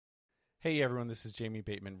Hey everyone, this is Jamie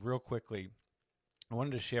Bateman. Real quickly, I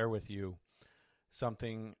wanted to share with you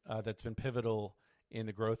something that's been pivotal in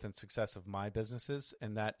the growth and success of my businesses,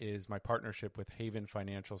 and that is my partnership with Haven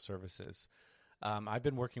Financial Services. I've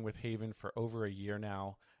been working with Haven for over a year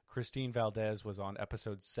now. Christine Valdez was on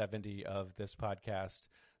episode 70 of this podcast,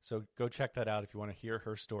 so go check that out if you want to hear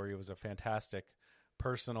her story. It was a fantastic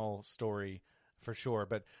personal story for sure,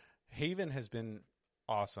 but Haven has been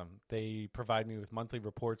awesome. They provide me with monthly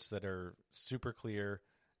reports that are super clear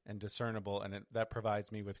and discernible, and that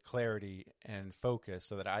provides me with clarity and focus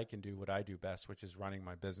so that I can do what I do best, which is running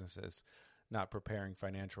my businesses, not preparing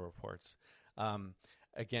financial reports.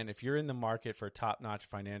 Again, if you're in the market for a top-notch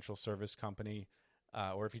financial service company,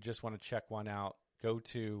 or if you just want to check one out, go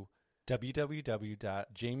to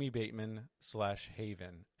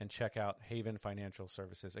www.jamiebateman.com/Haven and check out Haven Financial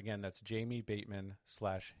Services. Again, that's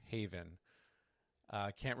jamiebateman.com/Haven.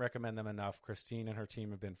 Can't recommend them enough. Christine and her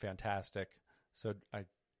team have been fantastic. So I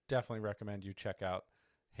definitely recommend you check out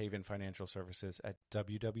Haven Financial Services at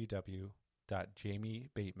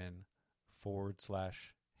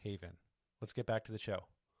www.jamiebateman.com/Haven. Let's get back to the show.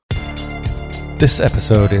 This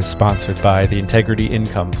episode is sponsored by the Integrity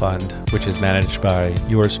Income Fund, which is managed by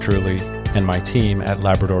yours truly and my team at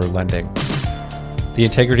Labrador Lending. The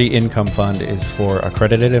Integrity Income Fund is for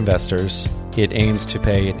accredited investors. It aims to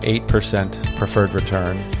pay an 8% preferred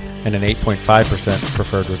return and an 8.5%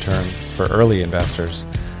 preferred return for early investors.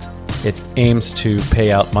 It aims to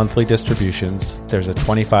pay out monthly distributions. There's a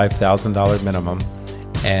 $25,000 minimum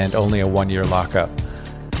and only a 1-year lockup.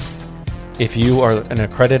 If you are an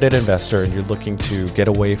accredited investor and you're looking to get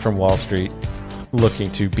away from Wall Street, looking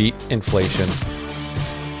to beat inflation,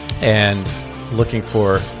 and looking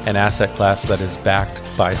for an asset class that is backed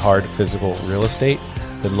by hard physical real estate,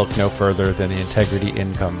 then look no further than the Integrity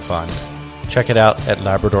Income Fund. Check it out at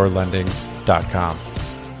labradorlending.com.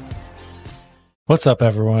 What's up,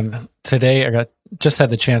 everyone? Today I just had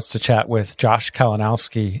the chance to chat with Josh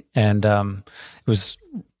Kalinowski, and it was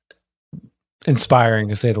inspiring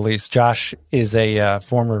to say the least. Josh is a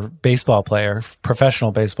former baseball player,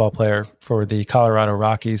 professional baseball player for the Colorado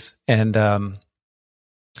Rockies, and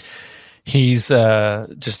he's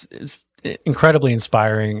just incredibly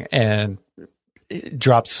inspiring and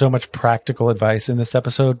drops so much practical advice in this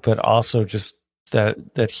episode, but also just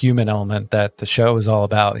that human element that the show is all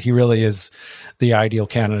about. He really is the ideal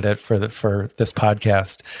candidate for this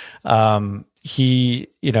podcast. He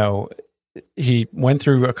went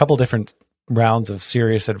through a couple different rounds of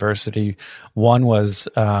serious adversity. One was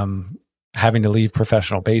having to leave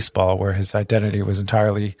professional baseball, where his identity was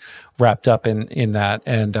entirely wrapped up in that.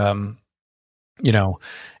 And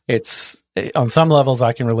it's on some levels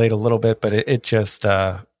I can relate a little bit, but it just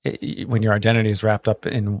when your identity is wrapped up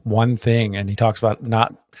in one thing, and he talks about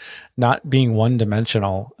not being one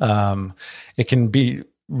dimensional, it can be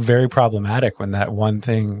very problematic when that one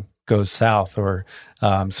thing goes south. Or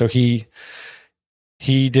so he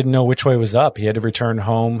didn't know which way was up. He had to return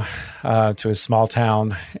home to his small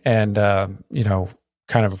town and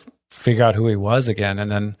kind of figure out who he was again, and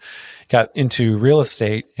then got into real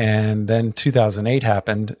estate. And then 2008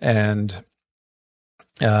 happened, and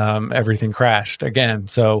everything crashed again.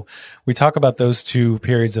 So we talk about those two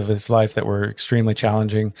periods of his life that were extremely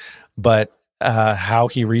challenging, but how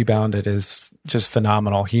he rebounded is just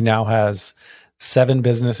phenomenal. He now has 7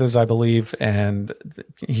 businesses, I believe, and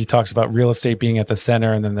he talks about real estate being at the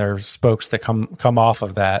center, and then there are spokes that come off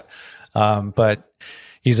of that. But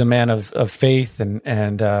he's a man of faith and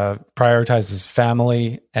prioritizes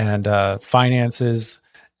family and finances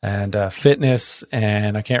and fitness,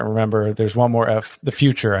 and I can't remember. There's one more F, the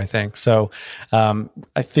future, I think. So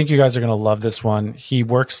I think you guys are going to love this one. He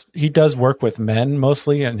does work with men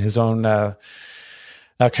mostly in his own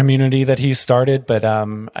community that he's started, but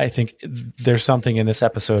I think there's something in this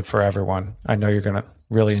episode for everyone. I know you're going to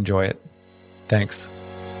really enjoy it. Thanks.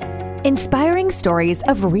 Inspiring stories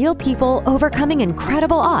of real people overcoming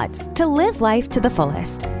incredible odds to live life to the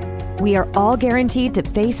fullest. We are all guaranteed to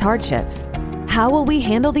face hardships. How will we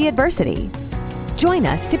handle the adversity? Join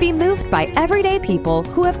us to be moved by everyday people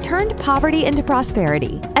who have turned poverty into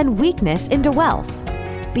prosperity and weakness into wealth.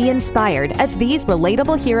 Be inspired as these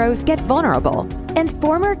relatable heroes get vulnerable, and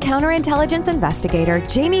former counterintelligence investigator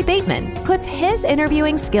Jamie Bateman puts his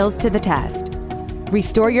interviewing skills to the test.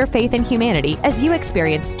 Restore your faith in humanity as you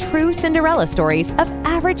experience true Cinderella stories of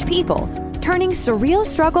average people, turning surreal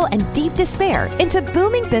struggle and deep despair into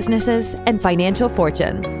booming businesses and financial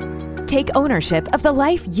fortune. Take ownership of the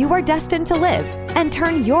life you are destined to live and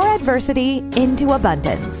turn your adversity into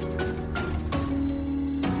abundance.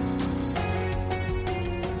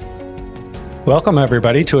 Welcome,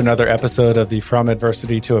 everybody, to another episode of the From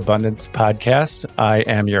Adversity to Abundance podcast. I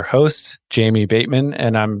am your host, Jamie Bateman,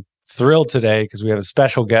 and I'm thrilled today because we have a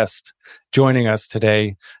special guest joining us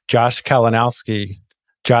today, Josh Kalinowski.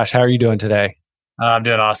 Josh, how are you doing today? I'm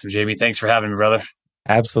doing awesome, Jamie. Thanks for having me, brother.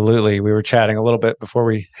 Absolutely. We were chatting a little bit before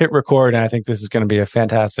we hit record, and I think this is going to be a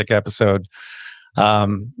fantastic episode.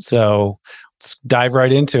 So let's dive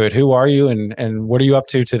right into it. Who are you and what are you up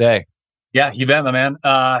to today? Yeah, you bet, my man.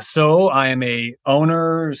 So I am a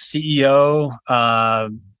owner, CEO,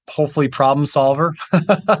 hopefully problem solver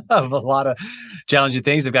of a lot of challenging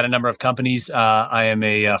things. I've got a number of companies. I am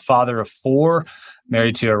a father of 4,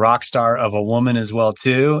 married to a rock star of a woman as well,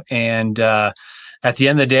 too. And at the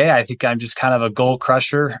end of the day, I think I'm just kind of a goal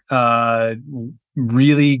crusher,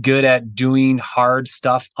 really good at doing hard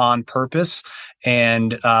stuff on purpose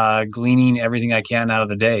and gleaning everything I can out of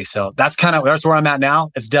the day. So that's where I'm at now.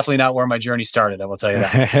 It's definitely not where my journey started. I will tell you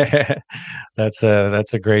that. That's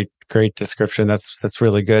a great description. That's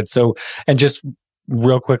really good. So, and just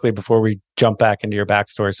real quickly before we jump back into your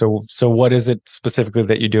backstory. So what is it specifically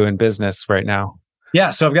that you do in business right now?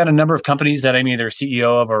 Yeah, so I've got a number of companies that I'm either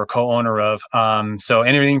CEO of or co-owner of. So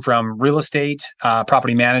anything from real estate,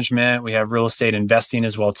 property management. We have real estate investing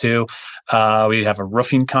as well too. We have a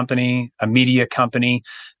roofing company, a media company,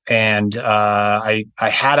 and I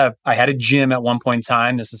had a gym at one point in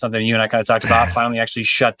time. This is something you and I kind of talked about. Finally, actually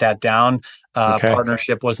shut that down. Okay.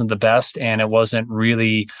 Partnership wasn't the best, and it wasn't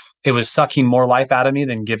really. It was sucking more life out of me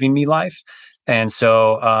than giving me life. And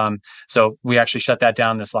so we actually shut that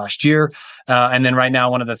down this last year. And then right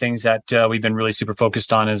now, one of the things that we've been really super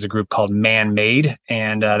focused on is a group called Man Made.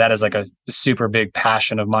 And that is like a super big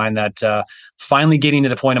passion of mine that finally getting to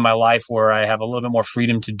the point in my life where I have a little bit more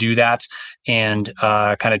freedom to do that and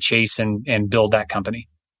kind of chase and build that company.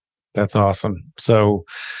 That's awesome. So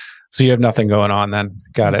you have nothing going on then.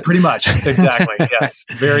 Got it. Pretty much. Exactly. Yes.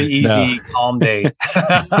 Very easy, calm days.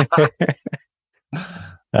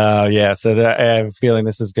 Yeah. So I have a feeling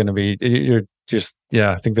this is going to be, you're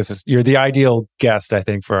the ideal guest, I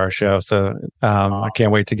think, for our show. So I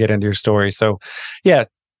can't wait to get into your story. So yeah,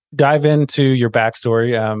 dive into your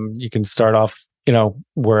backstory. You can start off,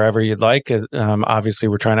 wherever you'd like. Obviously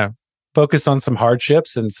we're trying to focus on some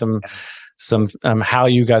hardships and some how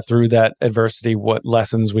you got through that adversity, what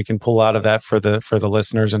lessons we can pull out of that for the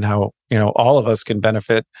listeners, and how, all of us can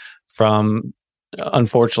benefit from,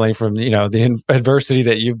 unfortunately, from the adversity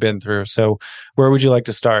that you've been through. So where would you like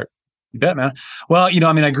to start? You bet, man. Well,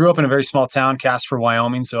 I grew up in a very small town, Casper,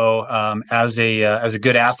 Wyoming. So as a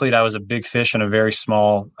good athlete, I was a big fish in a very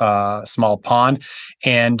small pond,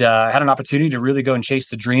 and had an opportunity to really go and chase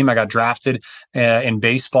the dream. I got drafted in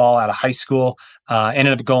baseball out of high school.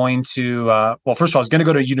 Ended up going to, first of all, I was going to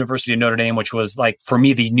go to University of Notre Dame, which was like, for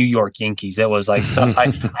me, the New York Yankees. It was like,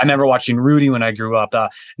 I remember watching Rudy when I grew up.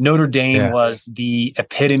 Notre Dame was the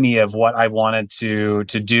epitome of what I wanted to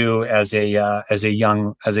do as a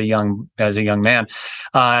young man.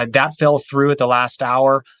 That fell through at the last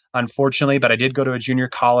hour, unfortunately, but I did go to a junior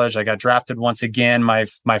college. I got drafted once again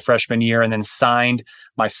my freshman year, and then signed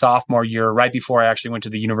my sophomore year right before I actually went to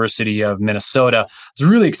the University of Minnesota. I was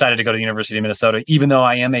really excited to go to the University of Minnesota, even though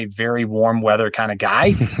I am a very warm weather kind of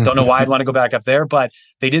guy. Don't know why I'd want to go back up there, but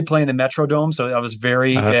they did play in the Metrodome, so that was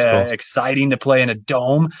very cool. Exciting to play in a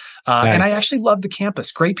dome. Nice. And I actually loved the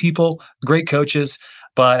campus. Great people, great coaches.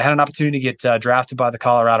 But I had an opportunity to get drafted by the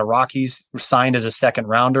Colorado Rockies, signed as a second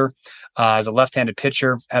rounder, as a left-handed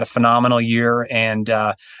pitcher, had a phenomenal year, and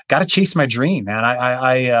got to chase my dream, man.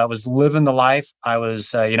 I was living the life. I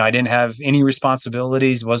was, I didn't have any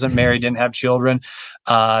responsibilities, wasn't married, didn't have children.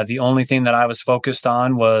 The only thing that I was focused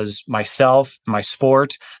on was myself, my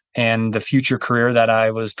sport, and the future career that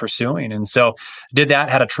I was pursuing. And so did that,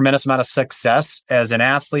 had a tremendous amount of success as an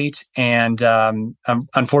athlete. And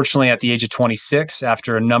unfortunately, at the age of 26,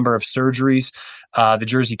 after a number of surgeries, the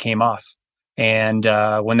jersey came off. And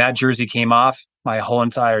when that jersey came off, my whole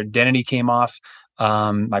entire identity came off.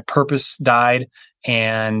 My purpose died,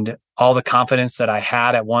 and all the confidence that I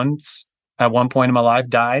had at one point in my life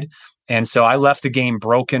died. And so I left the game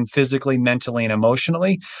broken physically, mentally, and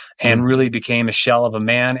emotionally, and really became a shell of a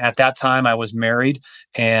man. At that time, I was married,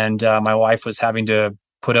 and my wife was having to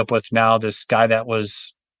put up with now this guy that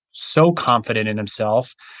was so confident in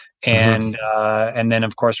himself. And then,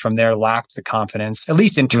 of course, from there, lacked the confidence, at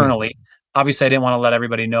least internally. Obviously, I didn't want to let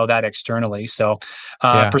everybody know that externally. So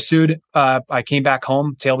pursued, I came back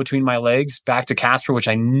home, tail between my legs, back to Casper, which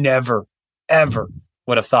I never, ever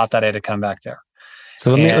would have thought that I had to come back there.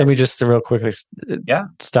 So let me just real quickly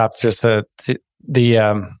stop. Just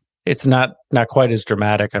it's not quite as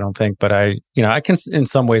dramatic, I don't think, but I can in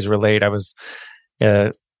some ways relate. I was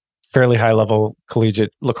fairly high level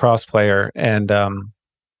collegiate lacrosse player. And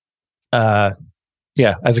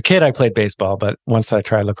yeah, as a kid, I played baseball, but once I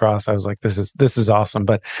tried lacrosse, I was like, this is awesome.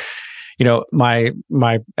 But I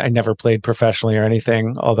never played professionally or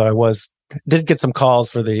anything, although did get some calls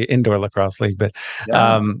for the indoor lacrosse league. But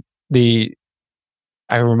I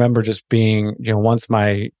remember just being, once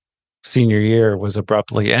my senior year was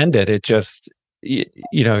abruptly ended, it just,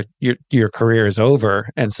 your career is over.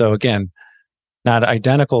 And so again, not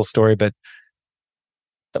identical story, but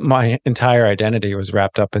my entire identity was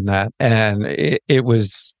wrapped up in that. And it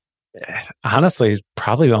was honestly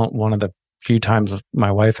probably one of the few times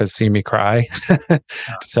my wife has seen me cry, to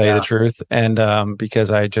tell you the truth. And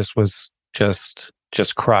because I just was just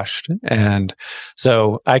crushed. And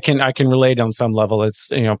so I can relate on some level. It's,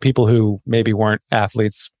 people who maybe weren't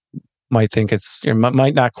athletes might think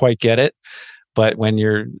might not quite get it, but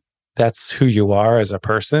when that's who you are as a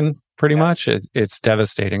person, pretty much, it's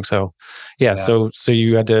devastating. So, so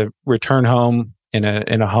you had to return home in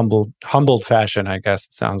a humbled fashion, I guess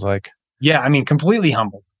it sounds like. Yeah, I mean, completely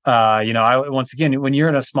humbled. Once again, when you're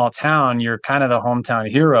in a small town, you're kind of the hometown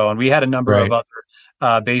hero, and we had a number of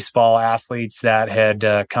other baseball athletes that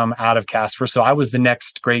had come out of Casper, so I was the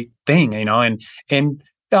next great thing, and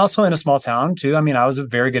also in a small town too. I mean, I was a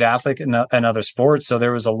very good athlete in other sports, so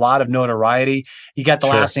there was a lot of notoriety. You got the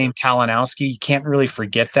last name Kalinowski. You can't really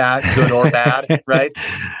forget that, good or bad, right?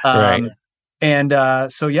 Right.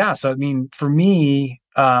 So I mean, for me,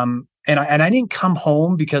 and I didn't come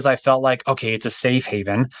home because I felt like, okay, it's a safe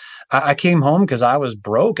haven. I came home because I was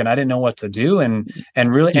broke and I didn't know what to do, and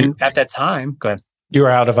at that time, go ahead. You were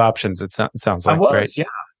out of options. It sounds like, I was, right? yeah.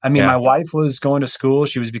 I mean, my wife was going to school.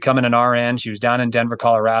 She was becoming an RN. She was down in Denver,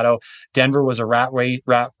 Colorado. Denver was a rat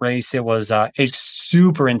race. It was it's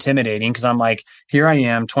super intimidating because I'm like, here I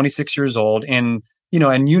am, 26 years old. And,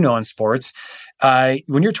 in sports,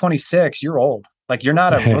 when you're 26, you're old. Like, you're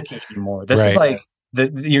not a rookie anymore. This is like,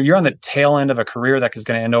 you're on the tail end of a career that is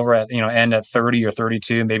going to end over at, end at 30 or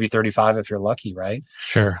 32, maybe 35 if you're lucky, right?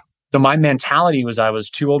 Sure. So my mentality was I was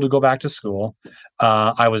too old to go back to school.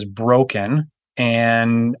 I was broken.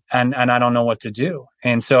 And I don't know what to do.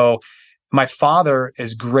 And so my father,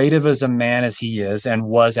 as great of as a man as he is and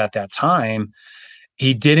was at that time,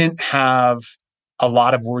 he didn't have a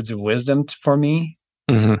lot of words of wisdom for me.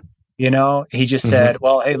 Mm-hmm. He just said,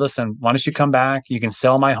 well, hey, listen, why don't you come back? You can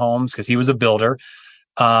sell my homes, because he was a builder.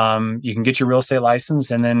 You can get your real estate license,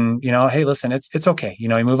 and then, hey, listen, it's okay. You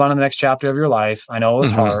move on to the next chapter of your life. I know it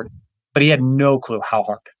was hard, but he had no clue how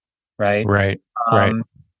hard. Right. Right. I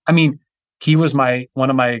mean, he was one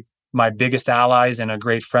of my biggest allies and a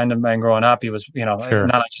great friend of mine growing up. He was,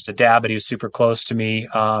 not just a dad, but he was super close to me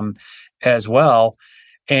as well.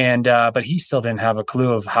 And but he still didn't have a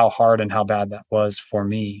clue of how hard and how bad that was for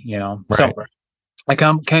me. So I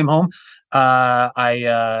came home.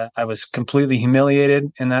 I was completely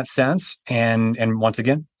humiliated in that sense, and once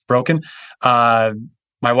again broken.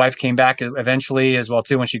 My wife came back eventually as well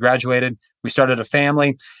too. When she graduated, we started a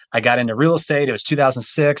family. I got into real estate. It was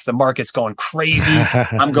 2006. The market's going crazy.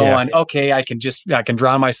 I'm going, okay, I can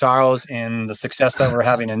drown my sorrows in the success that we're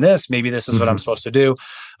having in this. Maybe this is what I'm supposed to do.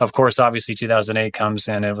 Of course, obviously 2008 comes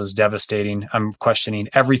and it was devastating. I'm questioning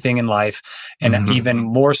everything in life. And even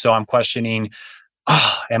more so, I'm questioning,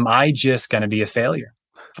 am I just going to be a failure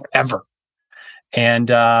forever? And,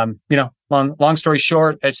 long story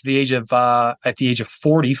short, at the age of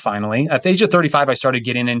 40, finally, at the age of 35, I started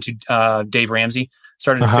getting into Dave Ramsey,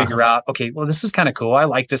 started to figure out, okay, well, this is kind of cool. I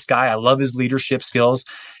like this guy. I love his leadership skills.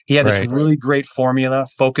 He had this really great formula: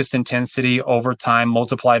 focused intensity over time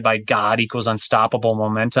multiplied by God equals unstoppable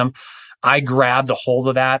momentum. I grabbed a hold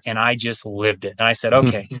of that and I just lived it. And I said,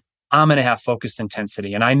 okay, I'm going to have focused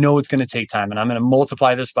intensity, and I know it's going to take time, and I'm going to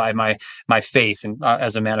multiply this by my faith and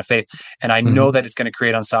as a man of faith. And I know that it's going to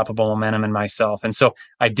create unstoppable momentum in myself. And so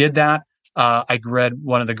I did that. I read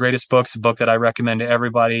one of the greatest books, a book that I recommend to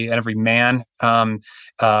everybody and every man,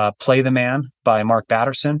 Play the Man by Mark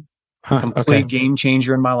Batterson, complete game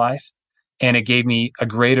changer in my life. And it gave me a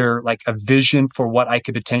greater, a vision for what I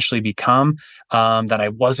could potentially become, that I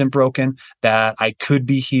wasn't broken, that I could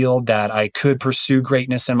be healed, that I could pursue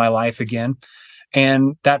greatness in my life again.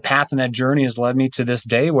 And that path and that journey has led me to this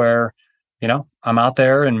day where, I'm out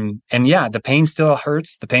there and the pain still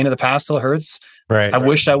hurts. The pain of the past still hurts. Right. I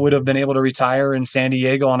wish I would have been able to retire in San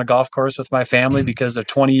Diego on a golf course with my family because of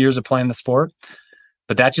 20 years of playing the sport,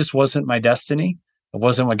 but that just wasn't my destiny. It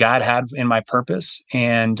wasn't what God had in my purpose.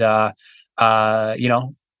 And,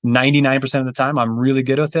 99% of the time I'm really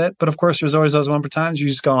good with it. But of course, there's always those 1% times you're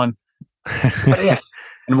just going, what if?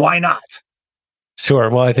 And why not?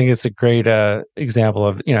 Sure. Well, I think it's a great example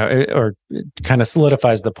of, or it kind of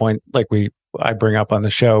solidifies the point like I bring up on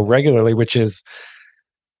the show regularly, which is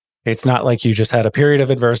it's not like you just had a period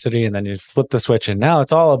of adversity and then you flip the switch and now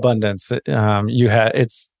it's all abundance.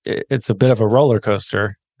 It's a bit of a roller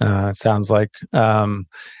coaster. It sounds like,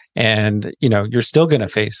 and you're still going to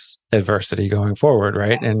face adversity going forward,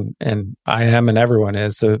 right? And I am, and everyone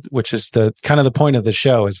is. So, which is the kind of the point of the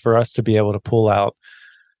show, is for us to be able to pull out,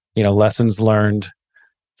 lessons learned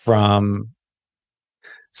from.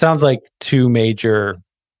 Sounds like two major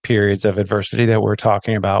periods of adversity that we're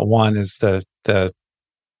talking about. One is the the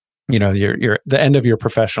end of your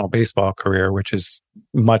professional baseball career, which is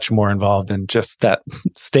much more involved than just that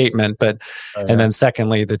statement. But and then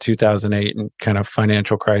secondly, the 2008 and kind of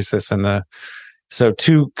financial crisis, and so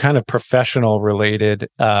two kind of professional related.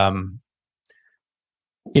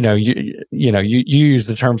 You use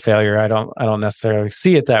the term failure. I don't necessarily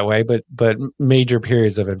see it that way, but major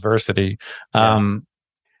periods of adversity.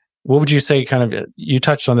 What would you say you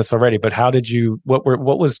touched on this already, but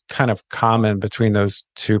what was kind of common between those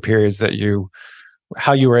two periods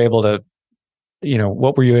how you were able to,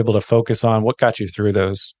 what were you able to focus on? What got you through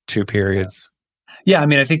those two periods? Yeah, I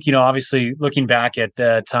mean, I think, obviously looking back at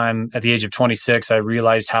the time at the age of 26, I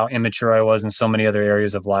realized how immature I was in so many other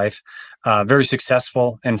areas of life. Very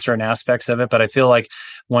successful in certain aspects of it. But I feel like,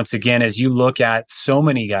 once again, as you look at so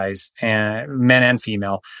many guys, men and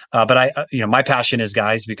female, but my passion is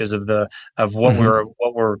guys because of what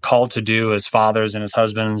we're called to do as fathers and as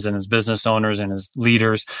husbands and as business owners and as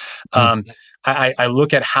leaders. I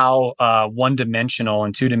look at how one-dimensional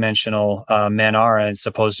and two-dimensional men are, as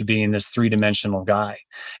opposed to being this three-dimensional guy.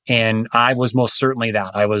 And I was most certainly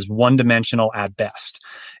that. I was one-dimensional at best.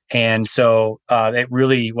 And so it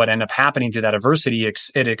really, what ended up happening through that adversity,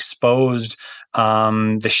 it exposed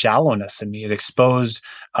the shallowness in me. It exposed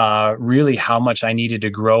really how much I needed to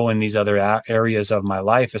grow in these other areas of my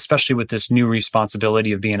life, especially with this new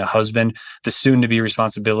responsibility of being a husband, the soon-to-be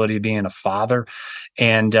responsibility of being a father.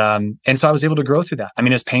 And so I was able to grow through that. I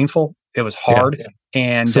mean, it was painful. It was hard. Yeah.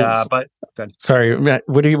 And, but good. Sorry,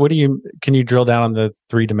 what do you, can you drill down on the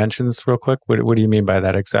three dimensions real quick? What do you mean by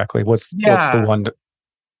that exactly? What's the one?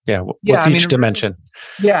 What's each dimension?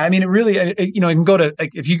 Yeah, I mean, it really, it can go to, like,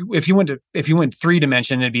 if you went three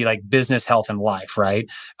dimension, it'd be like business, health, and life, right?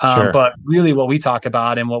 Sure. But really, what we talk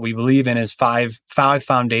about and what we believe in is five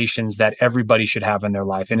foundations that everybody should have in their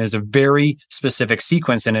life, and there's a very specific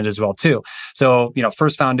sequence in it as well too. So,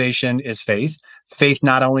 first foundation is faith. Faith,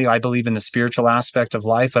 not only, I believe, in the spiritual aspect of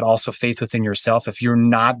life, but also faith within yourself. If you're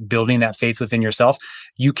not building that faith within yourself,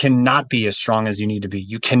 you cannot be as strong as you need to be.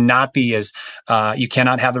 You cannot be you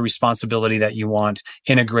cannot have the responsibility that you want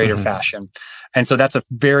in a greater fashion. And so that's a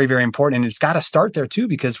very, very important. And it's got to start there too,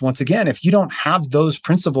 because once again, if you don't have those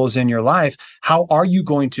principles in your life, how are you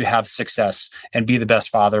going to have success and be the best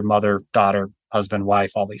father, mother, daughter, husband,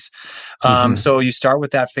 wife, all these. So you start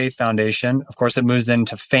with that faith foundation. Of course, it moves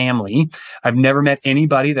into family. I've never met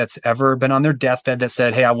anybody that's ever been on their deathbed that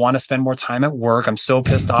said, "Hey, I want to spend more time at work. I'm so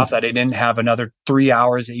pissed off that I didn't have another 3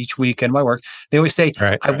 hours each week in my work." They always say,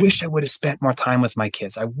 I wish I would have spent more time with my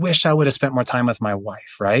kids. I wish I would have spent more time with my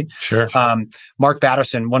wife, right? Sure. Mark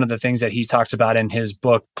Batterson, one of the things that he talked about in his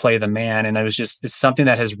book, Play the Man, and it's something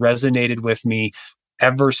that has resonated with me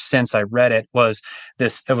ever since I read it, was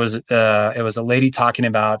this. It was a lady talking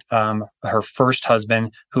about her first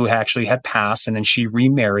husband who actually had passed, and then she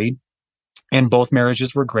remarried, and both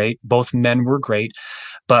marriages were great. Both men were great.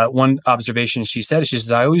 But one observation she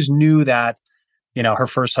says, I always knew that, her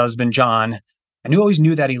first husband, John, always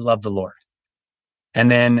knew that he loved the Lord. And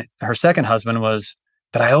then her second husband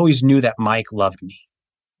but I always knew that Mike loved me.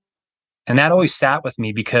 And that always sat with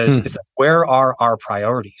me because it's like, where are our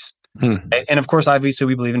priorities? And of course, obviously,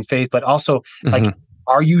 we believe in faith, but also, like,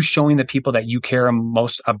 are you showing the people that you care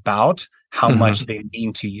most about how much they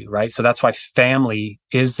mean to you, right? So that's why family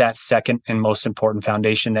is that second and most important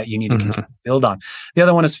foundation that you need to continue to build on. The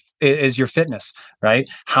other one is your fitness, right?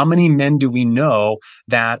 How many men do we know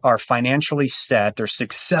that are financially set, they're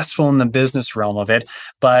successful in the business realm of it,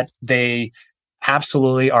 but they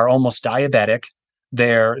absolutely are almost diabetic?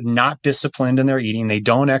 They're not disciplined in their eating. They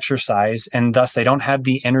don't exercise, and thus they don't have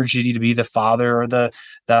the energy to be the father or the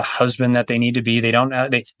husband that they need to be. They don't.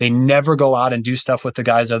 They never go out and do stuff with the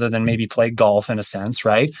guys other than maybe play golf in a sense,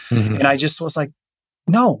 right? And I just was like,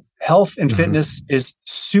 no, health and fitness is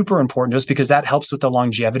super important just because that helps with the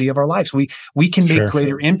longevity of our lives. We can make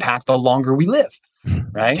greater impact the longer we live,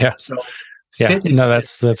 right? Yeah. So, fitness, no,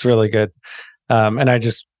 that's really good. And I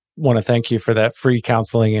just want to thank you for that free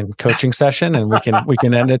counseling and coaching session, and we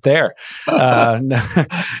can end it there.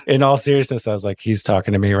 In all seriousness, I was like, he's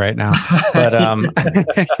talking to me right now, but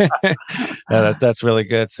that's really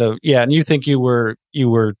good. So yeah, and you think you were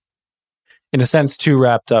in a sense too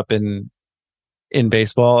wrapped up in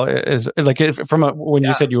baseball, is like when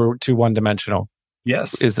you said you were too one dimensional.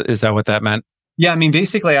 Yes, is that what that meant? Yeah, I mean,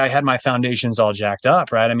 basically, I had my foundations all jacked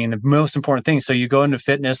up, right? I mean, the most important thing. So you go into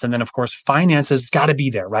fitness, and then of course, finances got to be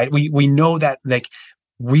there, right? We know that like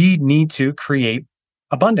we need to create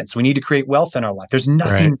abundance. We need to create wealth in our life. There's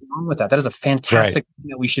nothing wrong with that. That is a fantastic thing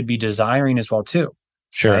that we should be desiring as well too.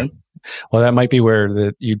 Sure. Right? Well, that might be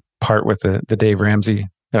where you part with the Dave Ramsey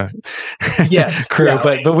yes, crew,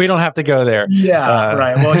 but we don't have to go there. Yeah,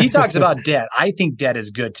 right. Well, he talks about debt. I think debt is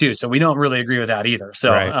good too, so we don't really agree with that either.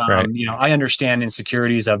 So, you know, I understand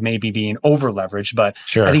insecurities of maybe being over leveraged, but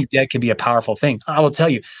I think debt can be a powerful thing. I will tell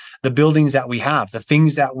you, the buildings that we have, the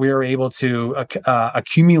things that we're able to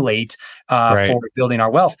accumulate for building our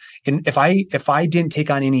wealth. And if I didn't take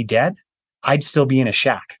on any debt, I'd still be in a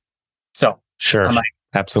shack. So, I'm like,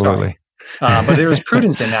 absolutely. But there is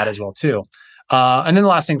prudence in that as well too. And then the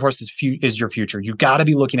last thing, of course, is your future. You got to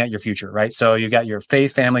be looking at your future, right? So you got your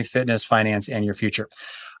faith, family, fitness, finance, and your future.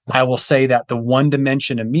 I will say that the one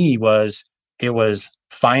dimension of me was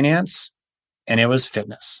finance and it was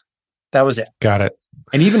fitness. That was it. Got it.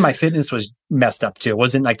 And even my fitness was messed up too. It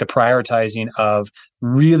wasn't like the prioritizing of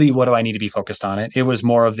really what do I need to be focused on it. It was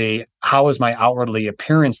more of how is my outwardly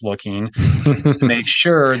appearance looking to make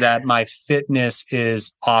sure that my fitness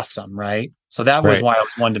is awesome, right? So that was why I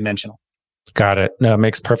was one dimensional. Got it. No, it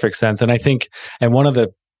makes perfect sense. And I think, I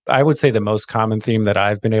would say the most common theme that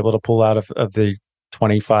I've been able to pull out of the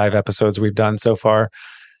 25 episodes we've done so far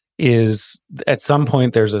is at some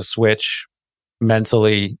point there's a switch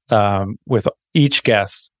mentally with each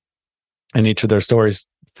guest and each of their stories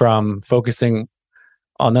from focusing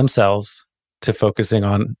on themselves to focusing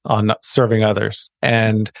on serving others.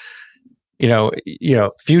 And, you know,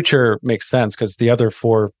 future makes sense because the other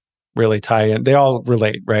four really tie in. They all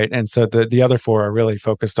relate, right? And so the other four are really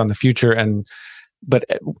focused on the future. But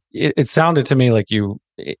it sounded to me like you,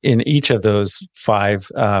 in each of those 5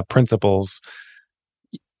 principles,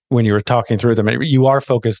 when you were talking through them, you are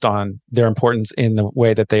focused on their importance in the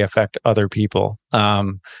way that they affect other people.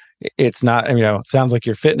 It's not, it sounds like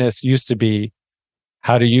your fitness used to be,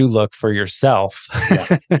 how do you look for yourself?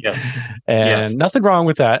 Yeah. Yes. And nothing wrong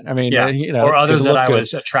with that. I mean, or others that I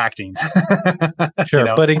was attracting.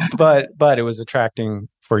 Sure. But it was attracting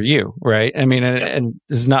for you, right? I mean, and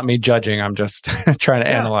this is not me judging. I'm just trying to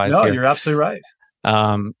analyze here. You're absolutely right.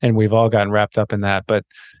 And we've all gotten wrapped up in that.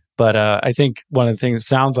 But I think one of the things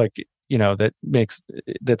sounds like,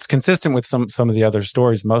 that's consistent with some of the other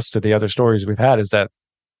stories, most of the other stories we've had, is that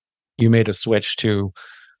you made a switch to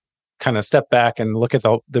kind of step back and look at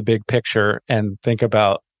the big picture and think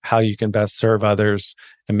about how you can best serve others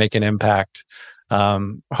and make an impact.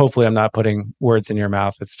 Hopefully I'm not putting words in your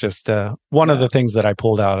mouth. It's just one of the things that I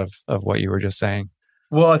pulled out of what you were just saying.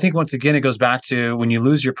 Well, I think once again, it goes back to when you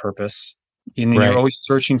lose your purpose, and you're always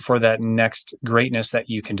searching for that next greatness that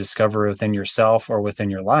you can discover within yourself or within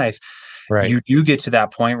your life. Right. You do get to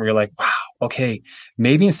that point where you're like, wow, okay,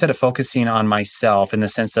 maybe instead of focusing on myself in the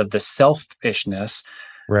sense of the selfishness,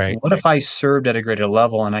 right, what if I served at a greater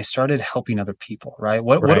level and I started helping other people, right?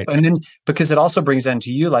 What and then, because it also brings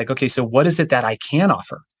into you like, okay, so what is it that I can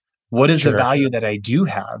offer? What is the value that I do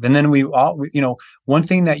have? And then we all, one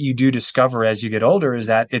thing that you do discover as you get older is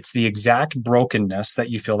that it's the exact brokenness that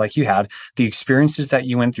you feel like you had, the experiences that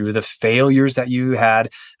you went through, the failures that you had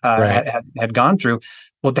gone through.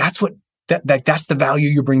 Well, that's what that's the value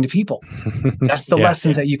you bring to people. That's the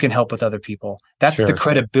lessons that you can help with other people. That's the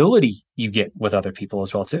credibility you get with other people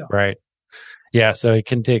as well too. Right. Yeah. So it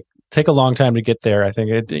can take a long time to get there. I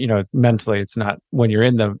think mentally, it's not when you're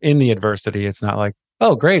in the adversity. It's not like,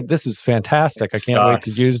 oh, great, this is fantastic. I can't wait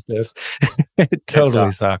to use this. It totally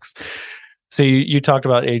sucks. So you talked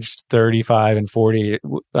about age 35 and 40.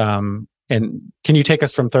 And can you take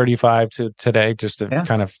us from 35 to today just to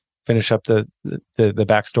kind of finish up the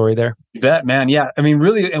backstory there? You bet, man. Yeah. I mean,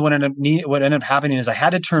 really, what ended up happening is I had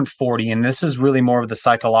to turn 40. And this is really more of the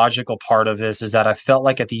psychological part of this, is that I felt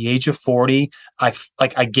like at the age of 40,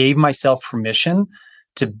 I gave myself permission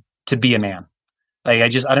to be a man. Like I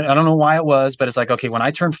don't know why it was, but it's like, okay, when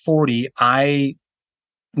I turned 40, I'm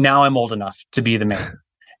old enough to be the man.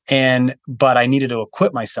 But I needed to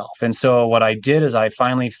equip myself. And so what I did is I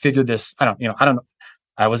finally figured this, I don't know.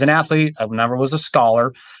 I was an athlete. I never was a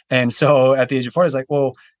scholar. And so at the age of 40, I was like,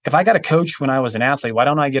 well, if I got a coach when I was an athlete, why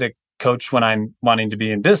don't I get a coach when I'm wanting to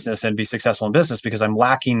be in business and be successful in business? Because I'm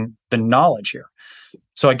lacking the knowledge here.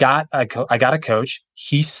 So I got a coach.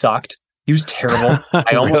 He sucked. He was terrible.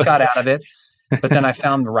 I almost Really? got out of it, but then I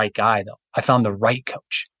found the right guy though. I found the right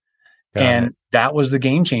coach. And that was the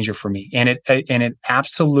game changer for me. And it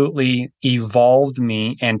absolutely evolved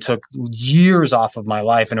me and took years off of my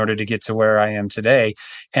life in order to get to where I am today.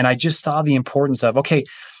 And I just saw the importance of, okay,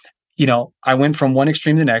 I went from one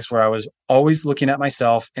extreme to the next where I was always looking at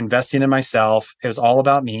myself, investing in myself. It was all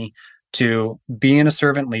about me, to being a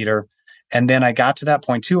servant leader. And then I got to that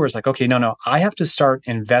point too, where it's like, okay, no, I have to start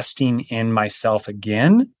investing in myself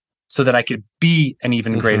again so that I could be an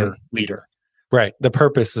even greater leader. Right. The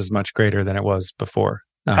purpose is much greater than it was before.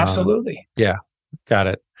 Absolutely. Yeah. Got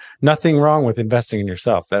it. Nothing wrong with investing in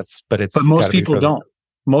yourself. But most people don't.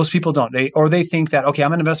 Most people don't. They think that, okay, I'm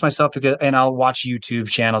going to invest myself and I'll watch YouTube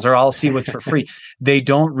channels or I'll see what's for free. They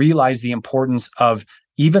don't realize the importance of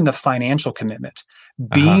even the financial commitment.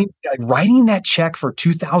 Writing that check for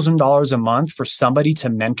 $2,000 a month for somebody to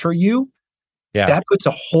mentor you. Yeah. That puts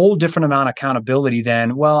a whole different amount of accountability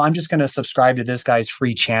than, well, I'm just going to subscribe to this guy's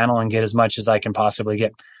free channel and get as much as I can possibly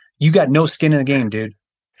get. You got no skin in the game, dude.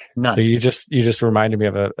 None. So you just reminded me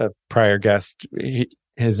of a prior guest.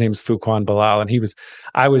 His name's Fuquan Bilal, and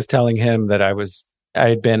I was telling him that I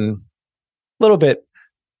had been a little bit,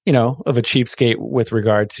 of a cheapskate with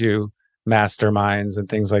regard to masterminds and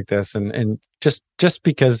things like this. And just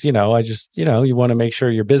because, you want to make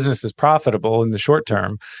sure your business is profitable in the short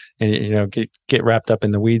term and, get wrapped up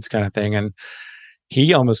in the weeds kind of thing. And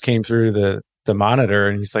he almost came through the monitor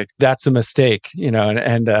and he's like, that's a mistake,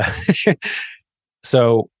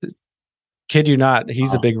 so kid you not,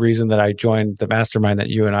 he's a big reason that I joined the mastermind that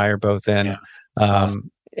you and I are both in. Yeah.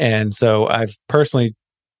 Awesome. And so I've personally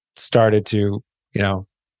started to,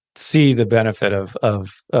 see the benefit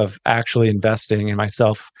of actually investing in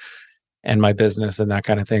myself and my business and that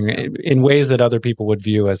kind of thing in ways that other people would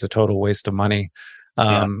view as a total waste of money.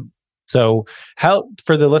 So how,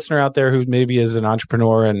 for the listener out there who maybe is an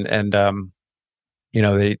entrepreneur and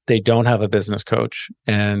they don't have a business coach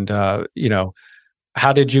and,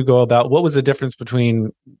 how did you go about, what was the difference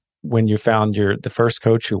between when you found the first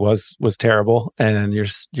coach who was terrible and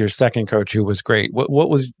your second coach who was great? What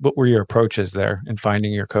were your approaches there in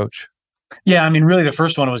finding your coach? Yeah, I mean, really, the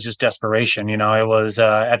first one was just desperation. It was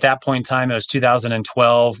at that point in time, it was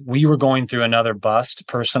 2012. We were going through another bust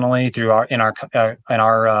personally in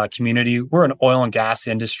our community. We're an oil and gas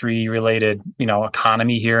industry related,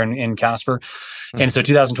 economy here in Casper. Mm-hmm. And so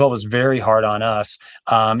 2012 was very hard on us.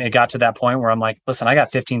 It got to that point where I'm like, listen, I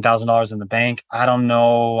got $15,000 in the bank. I don't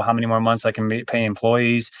know how many more months I can pay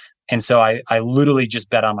employees. And so I literally just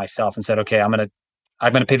bet on myself and said, okay, I'm going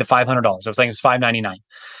to pay the $500. I was saying it was $599.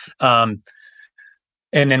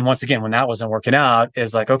 And then once again, when that wasn't working out,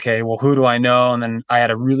 it's like, okay, well, who do I know? And then I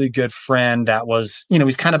had a really good friend that was,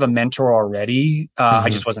 he's kind of a mentor already. I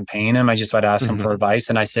just wasn't paying him. I just would ask him for advice.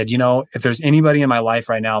 And I said, if there's anybody in my life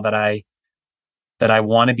right now that I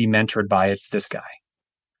want to be mentored by, it's this guy.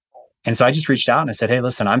 And so I just reached out and I said, hey,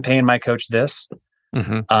 listen, I'm paying my coach this.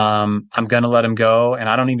 I'm going to let him go. And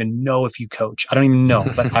I don't even know if you coach. I don't even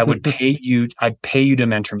know, but I would pay you. I'd pay you to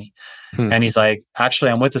mentor me. And he's like,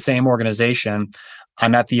 actually, I'm with the same organization.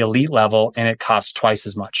 I'm at the elite level and it costs twice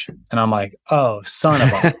as much. And I'm like, oh, son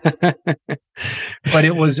of a. But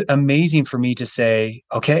it was amazing for me to say,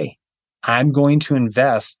 okay, I'm going to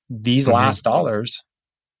invest these last dollars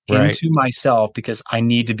into myself because I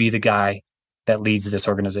need to be the guy that leads this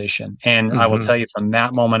organization. And I will tell you from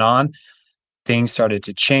that moment on, things started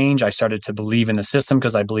to change. I started to believe in the system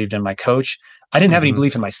because I believed in my coach. I didn't have any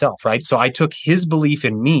belief in myself, right? So I took his belief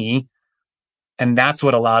in me, and that's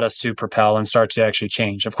what allowed us to propel and start to actually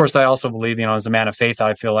change. Of course, I also believe, as a man of faith,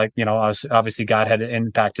 I feel like, obviously God had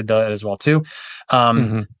impacted that as well too.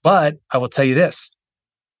 But I will tell you this,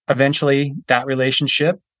 eventually that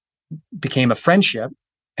relationship became a friendship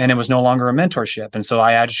and it was no longer a mentorship. And so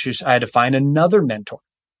I had to find another mentor.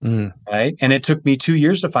 Right. And it took me 2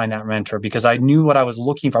 years to find that mentor because I knew what I was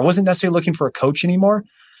looking for. I wasn't necessarily looking for a coach anymore.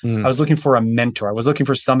 I was looking for a mentor. I was looking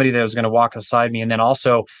for somebody that was going to walk beside me. And then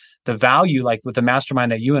also the value, like with the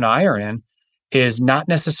mastermind that you and I are in, is not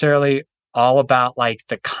necessarily all about like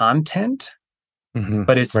the content,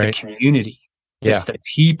 but it's the community. It's the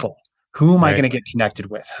people. Who am I going to get connected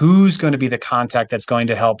with? Who's going to be the contact that's going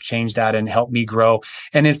to help change that and help me grow?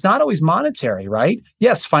 And it's not always monetary, right?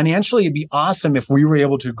 Yes, financially, it'd be awesome if we were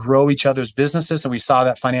able to grow each other's businesses and we saw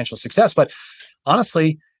that financial success. But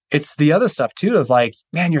honestly, it's the other stuff too of like,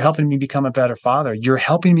 man, you're helping me become a better father. You're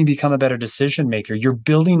helping me become a better decision maker. You're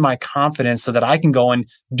building my confidence so that I can go and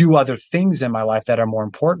do other things in my life that are more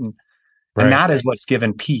important. And that is what's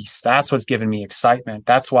given peace. That's what's given me excitement.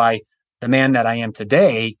 That's why the man that I am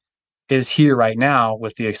today is here right now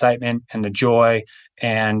with the excitement and the joy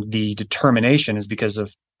and the determination is because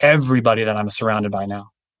of everybody that I'm surrounded by now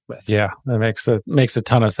with. Yeah, that makes a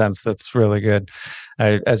ton of sense. That's really good.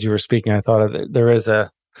 As you were speaking, I thought there is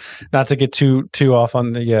not to get too off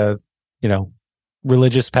on the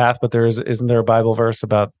religious path, but isn't there a Bible verse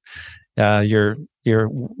about your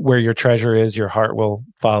where your treasure is, your heart will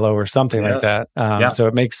follow, or something like that. So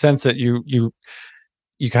it makes sense that you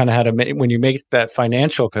kind of had when you make that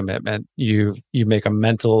financial commitment, you make a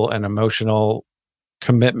mental and emotional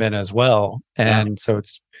commitment as well, and so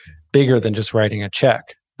it's bigger than just writing a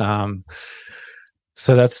check.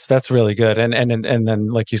 So that's really good, and then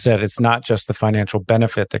like you said, it's not just the financial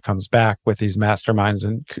benefit that comes back with these masterminds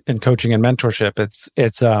and coaching and mentorship.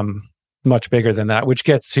 It's much bigger than that, which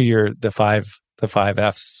gets to the five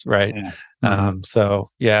F's, right? Yeah. So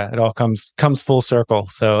yeah, it all comes full circle.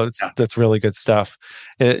 So that's really good stuff.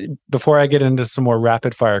 Before I get into some more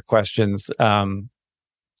rapid fire questions,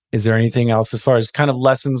 is there anything else as far as kind of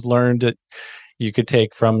lessons learned that you could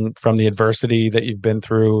take from the adversity that you've been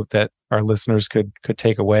through that our listeners could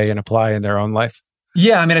take away and apply in their own life?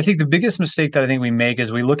 Yeah, I mean, I think the biggest mistake that I think we make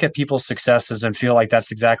is we look at people's successes and feel like that's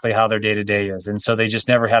exactly how their day-to-day is. And so they just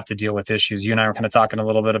never have to deal with issues. You and I were kind of talking a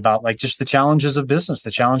little bit about like just the challenges of business,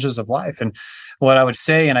 the challenges of life. And what I would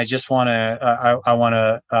say, and I just want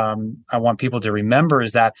to, I want people to remember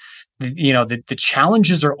is that, the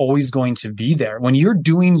challenges are always going to be there. When you're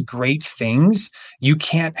doing great things, you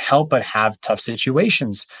can't help but have tough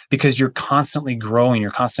situations because you're constantly growing, you're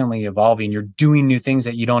constantly evolving, you're doing new things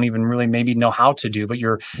that you don't even really maybe know how to do, but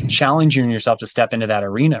you're challenging yourself to step into that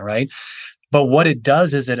arena, right? But what it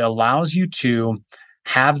does is it allows you to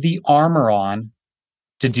have the armor on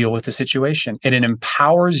to deal with the situation. And it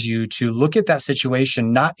empowers you to look at that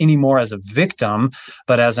situation, not anymore as a victim,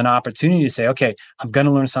 but as an opportunity to say, okay, I'm going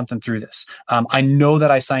to learn something through this. I know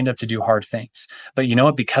that I signed up to do hard things, but you know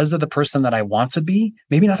what? Because of the person that I want to be,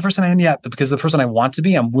 maybe not the person I am yet, but because of the person I want to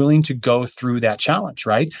be, I'm willing to go through that challenge,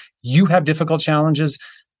 right? You have difficult challenges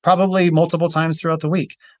probably multiple times throughout the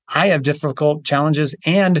week. I have difficult challenges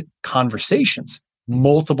and conversations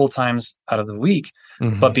multiple times out of the week.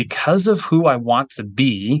 Mm-hmm. But because of who I want to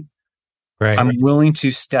be, right, I'm willing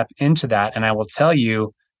to step into that. And I will tell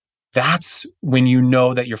you, that's when you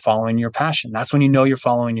know that you're following your passion. That's when you know you're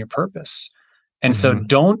following your purpose. And so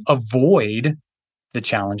don't avoid the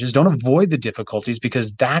challenges. Don't avoid the difficulties,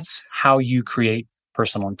 because that's how you create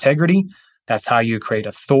personal integrity. That's how you create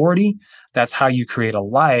authority. That's how you create a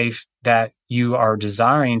life that you are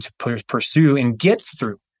desiring to pursue and get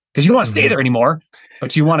through. Because you don't want to stay there anymore,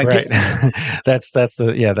 but you want to get through. That's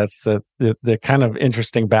the kind of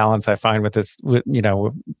interesting balance I find with this,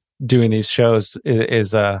 doing these shows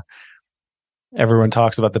is everyone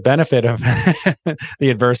talks about the benefit of the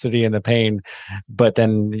adversity and the pain, but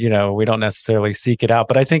then, we don't necessarily seek it out.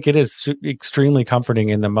 But I think it is extremely comforting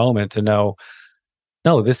in the moment to know,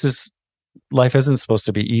 no, life isn't supposed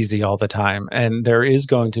to be easy all the time. And there is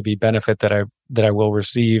going to be benefit that I will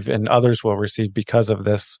receive and others will receive because of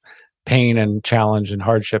this pain and challenge and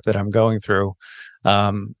hardship that I'm going through.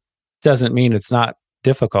 Doesn't mean it's not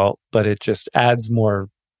difficult, but it just adds more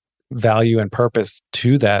value and purpose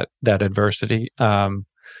to that adversity.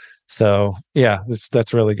 So yeah,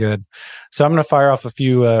 that's really good. So I'm going to fire off a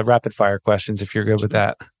few rapid fire questions if you're good with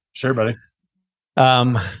that. Sure, buddy.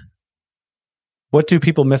 What do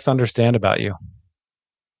people misunderstand about you?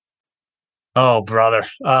 Oh, brother.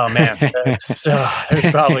 Oh, man. There's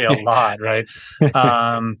probably a lot, right?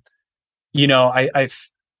 I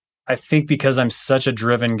think because I'm such a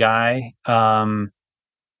driven guy, and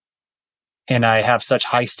I have such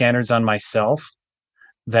high standards on myself,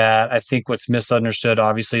 that I think what's misunderstood,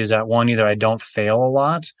 obviously, is that one, either I don't fail a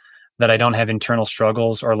lot, that I don't have internal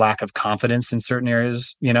struggles or lack of confidence in certain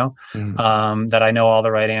areas, that I know all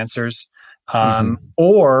the right answers.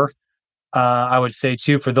 Or I would say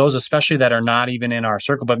too, for those especially that are not even in our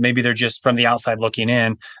circle, but maybe they're just from the outside looking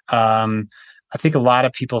in, I think a lot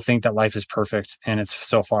of people think that life is perfect, and it's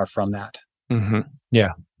so far from that. Mm-hmm.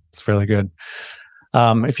 Yeah, it's really good.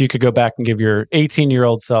 If you could go back and give your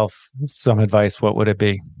 18-year-old self some advice, what would it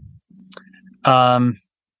be? I'd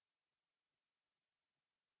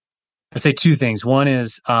say two things. One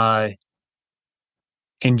is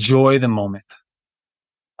enjoy the moment.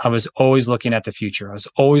 I was always looking at the future. I was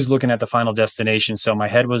always looking at the final destination. So my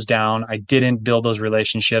head was down. I didn't build those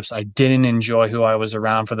relationships. I didn't enjoy who I was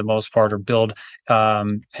around for the most part, or build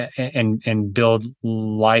and build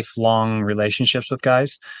lifelong relationships with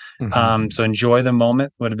guys. So enjoy the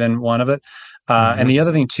moment would have been one of it. And the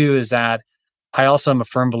other thing too is that I also am a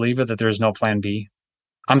firm believer that there is no plan B.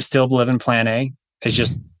 I'm still living plan A. It's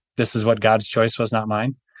just, this is what God's choice was, not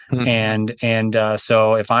mine.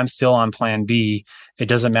 So if I'm still on plan B, it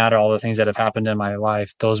doesn't matter all the things that have happened in my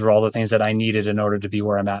life. Those were all the things that I needed in order to be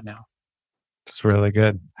where I'm at now. It's really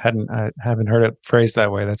good. I haven't heard it phrased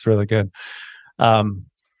that way. That's really good.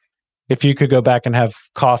 If you could go back and have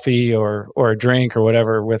coffee or a drink or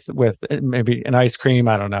whatever with maybe an ice cream,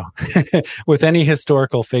 I don't know, with any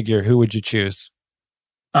historical figure, who would you choose?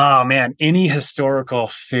 Oh man, any historical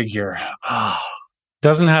figure. Oh.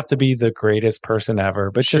 Doesn't have to be the greatest person ever,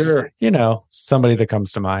 but Sure. just, somebody that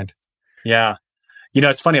comes to mind. Yeah.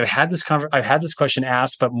 It's funny. I've had this question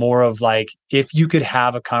asked, but more of like, if you could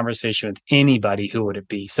have a conversation with anybody, who would it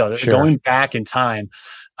be? So going back in time,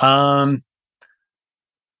 I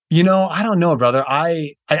don't know, brother.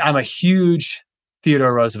 I'm a huge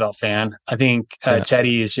Theodore Roosevelt fan. I think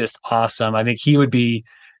Teddy is just awesome. I think he would be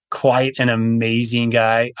quite an amazing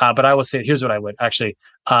guy. But I will say, here's what I would actually.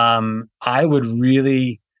 I'd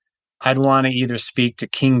want to either speak to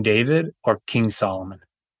King David or King Solomon.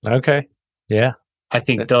 Okay. Yeah. I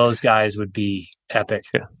think those guys would be epic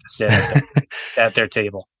to sit at their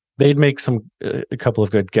table. They'd make a couple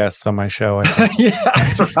of good guests on my show. I think. Yeah,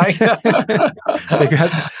 that's right.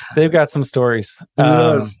 they've got some stories.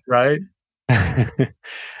 Yes, right.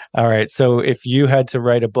 All right. So if you had to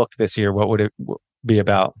write a book this year, what would it be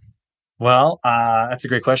about? Well, that's a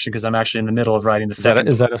great question, because I'm actually in the middle of writing the second.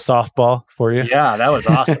 Is that a softball for you? Yeah, that was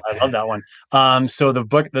awesome. I love that one. So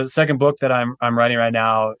the second book that I'm writing right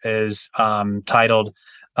now is titled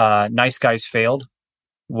 "Nice Guys Failed: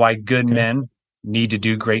 Why Good Men Need to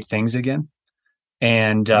Do Great Things Again."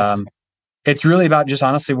 And it's really about just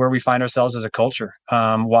honestly where we find ourselves as a culture.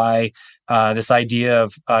 Why this idea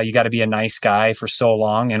of you got to be a nice guy for so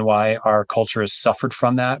long, and why our culture has suffered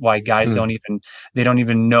from that. Why guys don't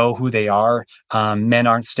even know who they are. Men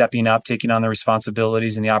aren't stepping up, taking on the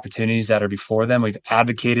responsibilities and the opportunities that are before them. We've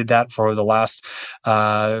advocated that for the last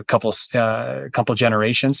couple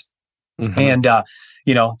generations, and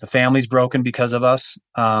the family's broken because of us.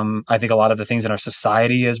 I think a lot of the things in our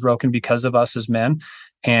society is broken because of us as men.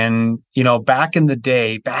 And, back in the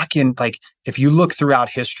day, if you look throughout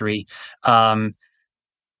history,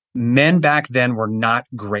 men back then were not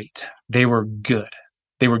great. They were good.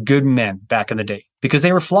 They were good men back in the day because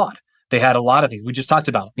they were flawed. They had a lot of things we just talked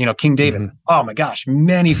about. King David, oh my gosh,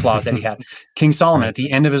 many flaws that he had. King Solomon at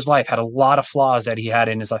the end of his life had a lot of flaws that he had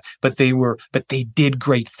in his life, but they did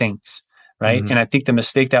great things. Right. And I think the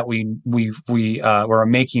mistake that we're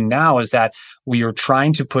making now is that we are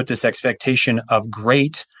trying to put this expectation of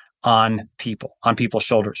great on people's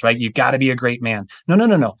shoulders. Right. You've got to be a great man.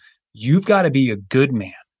 No. You've got to be a good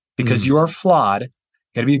man because you are flawed. You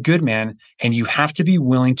got to be a good man, and you have to be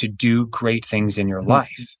willing to do great things in your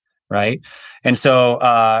life. Right. And so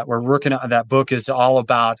we're working on that book is all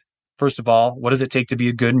about, first of all, what does it take to be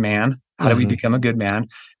a good man? How do we become a good man?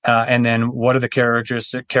 And then what are the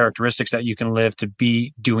characteristics that you can live to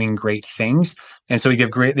be doing great things? And so we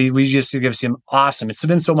just give some awesome. It's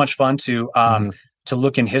been so much fun to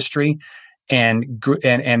look in history and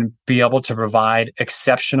be able to provide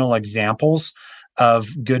exceptional examples of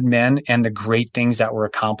good men and the great things that were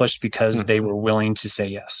accomplished because they were willing to say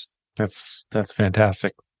yes. That's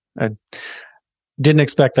fantastic. I didn't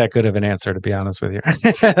expect that good of an answer, to be honest with you.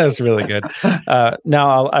 That's really good.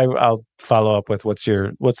 Now I'll follow up with what's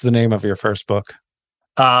the name of your first book?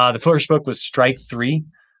 The first book was Strike 3.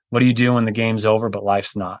 What do you do when the game's over, but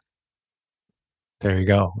life's not? There you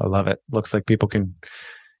go. I love it. Looks like people can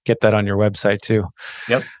get that on your website too.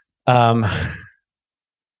 Yep.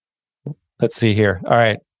 Let's see here. All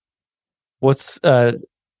right. What's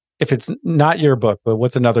if it's not your book, but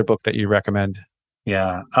what's another book that you recommend?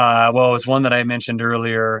 Yeah. Well, it's one that I mentioned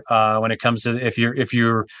earlier. When it comes to if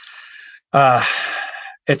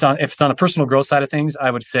it's on the personal growth side of things,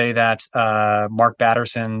 I would say that Mark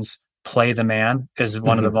Batterson's Play the Man is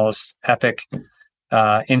one of the most epic,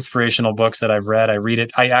 inspirational books that I've read.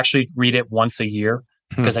 I actually read it once a year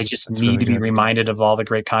because I just need to be reminded of all the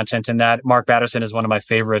great content in that. Mark Batterson is one of my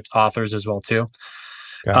favorite authors as well too.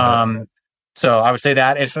 So I would say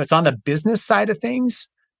that if it's on the business side of things,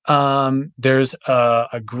 there's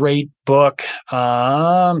a great book.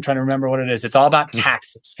 I'm trying to remember what it is. It's all about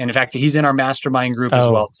taxes. And in fact, he's in our mastermind group as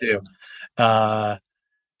well too. I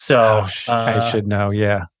should know.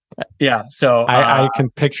 Yeah. Yeah. So I can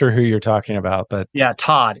picture who you're talking about, but yeah,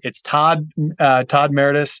 Todd. It's Todd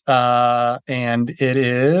Meredith. And it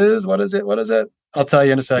is, what is it? I'll tell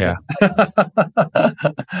you in a second. Yeah.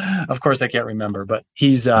 Of course I can't remember, but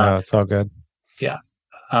he's, no, it's all good. Yeah.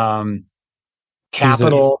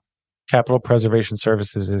 Capital Preservation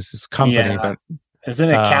Services is his company, but isn't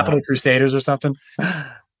it Capital Crusaders or something?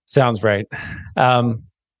 Sounds right.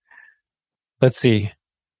 Let's see.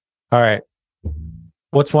 All right.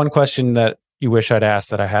 What's one question that you wish I'd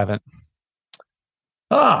asked that I haven't?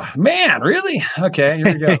 Oh man, really? Okay, here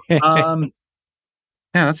we go.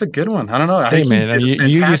 Yeah, that's a good one. I don't know. I Hey, think you man, did a you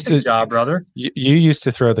used fantastic to job, brother. you used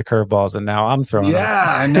to throw the curveballs, and now I'm throwing them.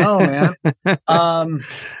 Yeah, I know, man.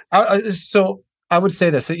 So I would say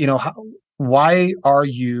this, why are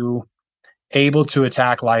you able to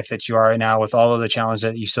attack life that you are right now with all of the challenges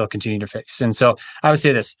that you still continue to face? And so I would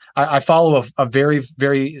say this, I follow a very,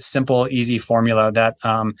 very simple, easy formula that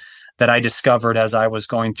I discovered as I was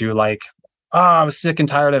going through I was sick and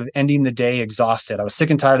tired of ending the day exhausted. I was sick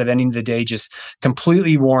and tired of ending the day just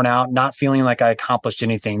completely worn out, not feeling like I accomplished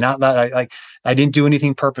anything, not that I didn't do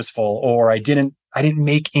anything purposeful, or I didn't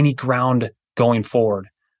make any ground going forward.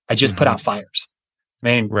 I just put out fires. I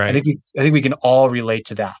mean, Right. I think we can all relate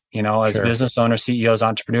to that, as Sure. business owners, CEOs,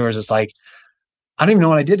 entrepreneurs. It's like, I don't even know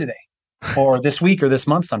what I did today or this week or this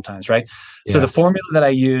month sometimes, right? Yeah. So the formula that I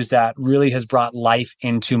use that really has brought life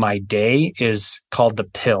into my day is called the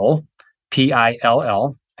PILL,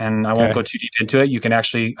 PILL. And I won't go too deep into it. You can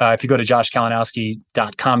actually, if you go to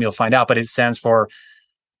joshkalinowski.com, you'll find out, but it stands for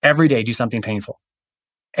every day, do something painful.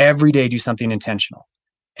 Every day, do something intentional.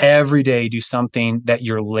 Every day, do something that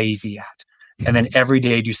you're lazy at. And then every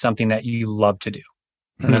day, do something that you love to do.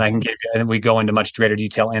 And then I can give you, and we go into much greater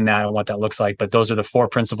detail in that and what that looks like. But those are the 4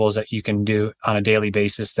 principles that you can do on a daily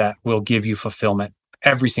basis that will give you fulfillment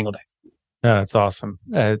every single day. Yeah, that's awesome.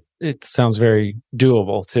 It sounds very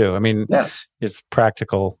doable too. I mean, yes, it's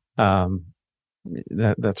practical.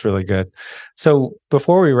 That's really good. So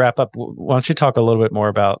before we wrap up, why don't you talk a little bit more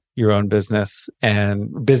about your own business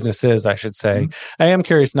and businesses, I should say. I am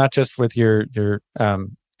curious, not just with your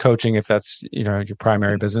coaching, if that's your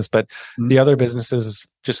primary business, but the other businesses,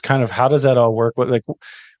 just kind of how does that all work? What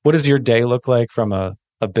does your day look like from a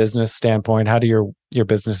business standpoint? How do your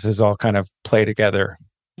businesses all kind of play together?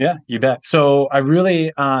 Yeah, you bet. So I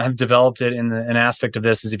really have developed it in an aspect of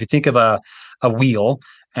this is if you think of a wheel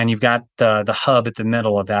and you've got the hub at the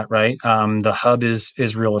middle of that, right? The hub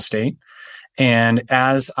is real estate. And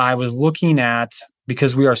as I was looking at,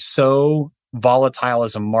 because we are so volatile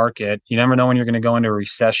as a market, you never know when you're going to go into a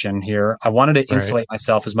recession here. I wanted to insulate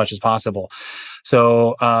myself as much as possible.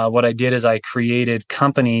 So what I did is I created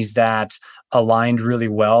companies that aligned really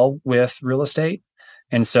well with real estate.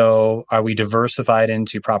 And so we diversified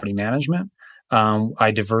into property management.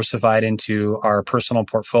 I diversified into our personal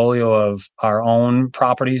portfolio of our own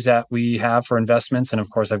properties that we have for investments. And of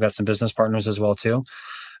course, I've got some business partners as well, too.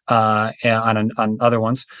 And on other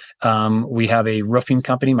ones, we have a roofing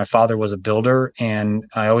company. My father was a builder, and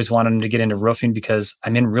I always wanted him to get into roofing because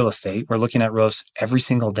I'm in real estate. We're looking at roofs every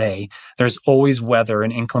single day. There's always weather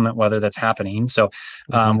and inclement weather that's happening. So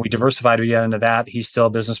we diversified. We got into that. He's still a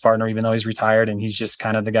business partner, even though he's retired, and he's just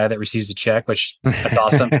kind of the guy that receives the check, which that's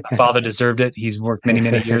awesome. My father deserved it. He's worked many,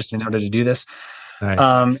 many years in order to do this.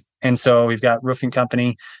 Nice. And so we've got roofing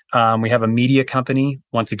company. We have a media company.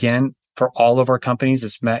 Once again, for all of our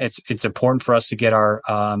companies, it's important for us to get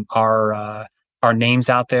our names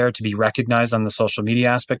out there, to be recognized on the social media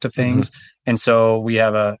aspect of things. And so we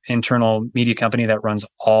have an internal media company that runs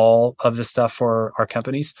all of the stuff for our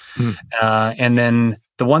companies. And then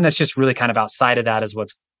the one that's just really kind of outside of that is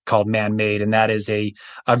what's called Man-Made, and that is a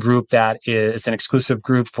group that is an exclusive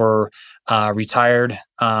group for retired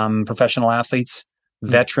professional athletes,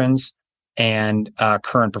 veterans, and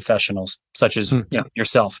current professionals such as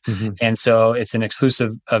yourself. And so it's an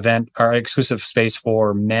exclusive event or exclusive space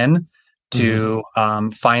for men to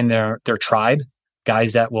find their tribe,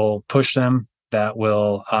 guys that will push them, that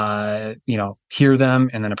will hear them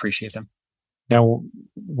and then appreciate them. Now,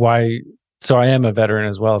 why? So I am a veteran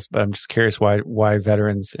as well, but I'm just curious why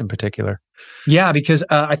veterans in particular. Yeah, because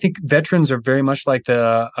I think veterans are very much like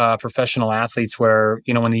the professional athletes, where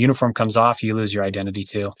when the uniform comes off, you lose your identity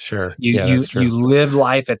too. Sure, you live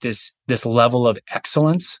life at this level of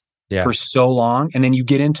excellence for so long, and then you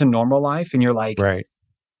get into normal life, and you're like,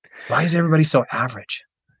 why is everybody so average?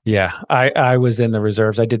 Yeah, I was in the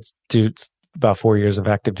reserves. I did do about 4 years of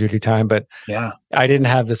active duty time, but I didn't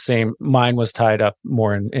have the same. Mine was tied up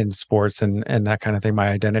more in sports and that kind of thing. My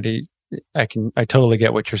identity, I totally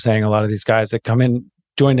get what you're saying. A lot of these guys that come in,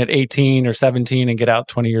 join at 18 or 17 and get out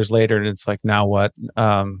 20 years later, and it's like, now what?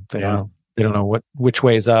 They don't know which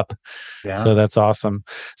way's up. So that's awesome.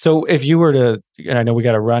 So if you were to, and I know we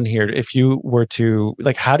got to run here, if you were to,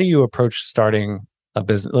 how do you approach starting a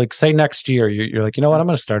business? Like, say next year, you're like, you know what, I'm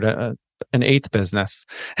going to start an 8th business.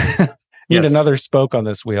 Need another spoke on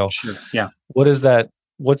this wheel. Sure. Yeah. What does that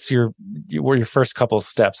what's your first couple of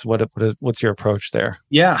steps? What's your approach there?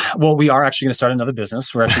 Yeah, well, we are actually going to start another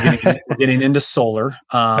business. We're actually getting into solar,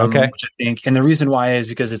 Okay. which I think, and the reason why is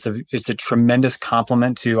because it's a tremendous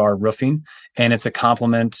complement to our roofing, and it's a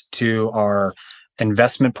complement to our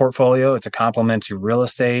investment portfolio. It's a complement to real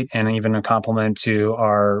estate, and even a complement to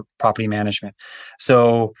our property management.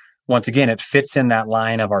 So once again, it fits in that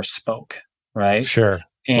line of our spoke, right? Sure.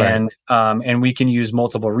 And and we can use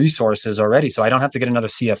multiple resources already. So I don't have to get another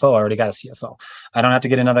CFO. I already got a CFO. I don't have to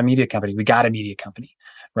get another media company. We got a media company,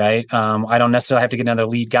 right? I don't necessarily have to get another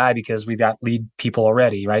lead guy because we've got lead people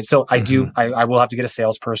already, right? So I will have to get a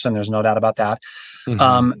salesperson. There's no doubt about that.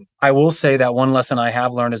 I will say that one lesson I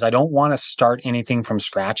have learned is I don't want to start anything from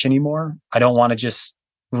scratch anymore. I don't want to just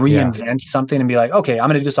reinvent something and be like, okay, I'm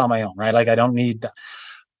going to do this on my own, right? Like I don't need.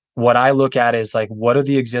 What I look at is like, what are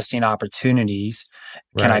the existing opportunities?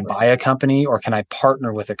 Can I buy a company or can I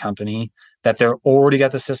partner with a company that they're already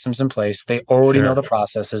got the systems in place? They already know the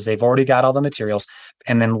processes. They've already got all the materials.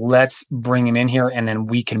 And then let's bring them in here and then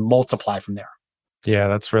we can multiply from there. Yeah,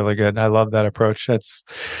 that's really good. I love that approach. It's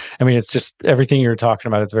just everything you're talking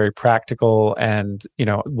about. It's very practical, and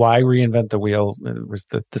why reinvent the wheel? It was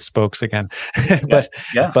the spokes again, but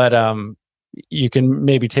you can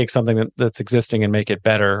maybe take something that's existing and make it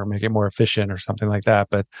better or make it more efficient or something like that.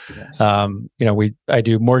 But, I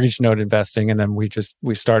do mortgage note investing, and then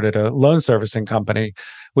we started a loan servicing company,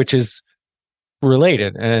 which is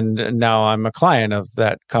related. And now I'm a client of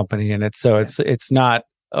that company. And it's not,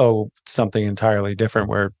 something entirely different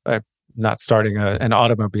where I'm not starting an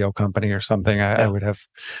automobile company or something. I would have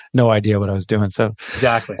no idea what I was doing. So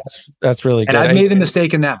exactly. That's really good. And I made the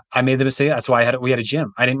mistake in that. That's why we had a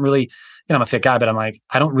gym. I didn't really, I'm a fit guy, but I'm like,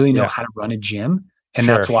 I don't really know how to run a gym. And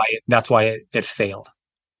that's why it failed.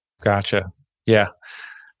 Gotcha. Yeah.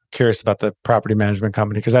 Curious about the property management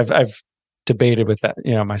company because I've debated with that,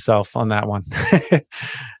 myself on that one.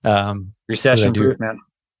 Recession proof, man.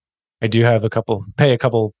 I do have pay a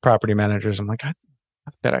couple property managers. I'm like, I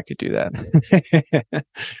bet I could do that.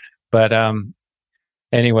 But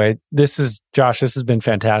anyway, Josh, this has been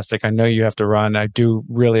fantastic. I know you have to run. I do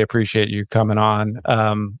really appreciate you coming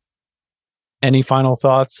on. Any final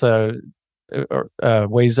thoughts, or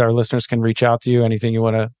ways our listeners can reach out to you? Anything you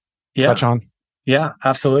want to touch on? Yeah,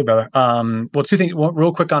 absolutely, brother. Well, two things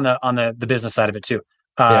real quick on the business side of it too.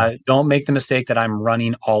 Don't make the mistake that I'm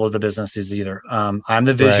running all of the businesses either. I'm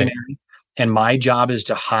the visionary and my job is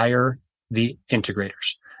to hire the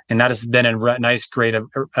integrators. And that has been a nice, great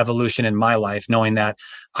evolution in my life, knowing that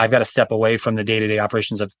I've got to step away from the day-to-day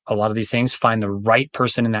operations of a lot of these things, find the right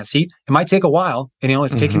person in that seat. It might take a while. And,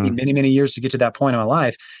 it's taken me many, many years to get to that point in my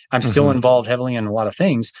life. I'm still involved heavily in a lot of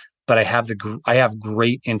things, but I have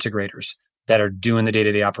great integrators that are doing the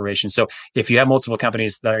day-to-day operations. So if you have multiple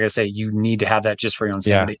companies, like I say, you need to have that just for your own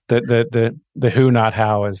sanity. Yeah. The who, not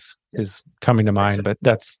how is coming to mind, but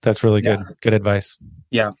that's really good. Good advice.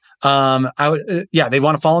 Yeah. I would, they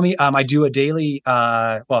want to follow me. I do a daily,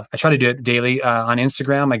 I try to do it daily, on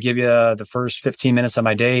Instagram. I give you the first 15 minutes of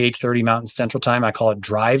my day, 8:30 Mountain Central Time. I call it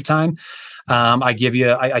drive time. I give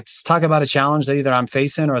you, I talk about a challenge that either I'm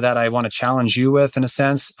facing or that I want to challenge you with in a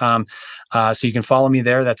sense. So you can follow me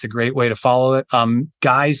there. That's a great way to follow it.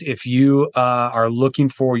 Guys, if you are looking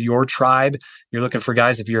for your tribe, you're looking for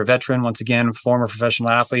guys, if you're a veteran, once again, former professional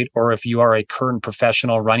athlete, or if you are a current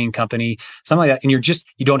professional running company, something like that, and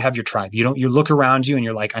you don't have your tribe. You look around you and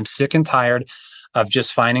you're like, I'm sick and tired of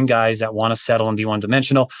just finding guys that want to settle and be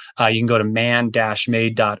one-dimensional. You can go to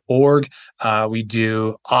man-made.org. We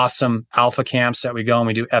do awesome alpha camps that we go and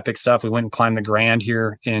we do epic stuff. We went and climbed the Grand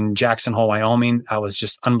here in Jackson Hole, Wyoming. That was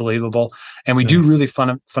just unbelievable. And we do really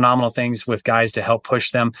phenomenal things with guys to help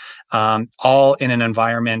push them, all in an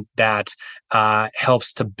environment that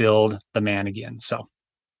helps to build the man again. So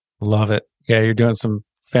love it. Yeah, you're doing some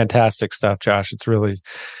fantastic stuff, Josh. It's really...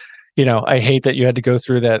 I hate that you had to go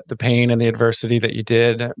through the pain and the adversity that you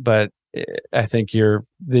did, but I think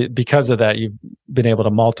because of that, you've been able to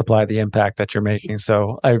multiply the impact that you're making.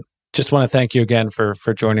 So I just want to thank you again for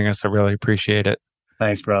joining us. I really appreciate it.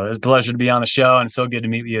 Thanks, brother. It's a pleasure to be on the show and so good to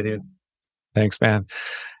meet with you, dude. Thanks, man.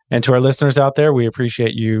 And to our listeners out there, we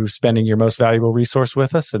appreciate you spending your most valuable resource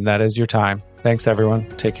with us, and that is your time. Thanks, everyone.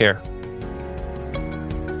 Take care.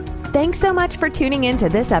 Thanks so much for tuning in to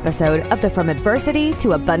this episode of the From Adversity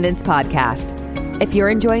to Abundance podcast. If you're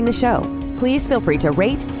enjoying the show, please feel free to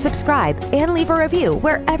rate, subscribe, and leave a review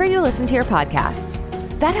wherever you listen to your podcasts.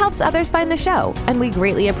 That helps others find the show, and we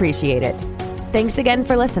greatly appreciate it. Thanks again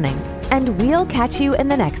for listening, and we'll catch you in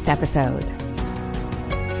the next episode.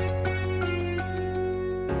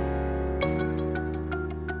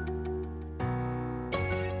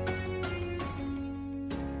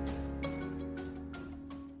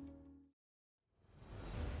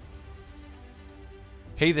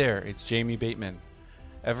 Hey there, it's Jamie Bateman.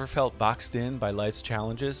 Ever felt boxed in by life's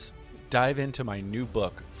challenges? Dive into my new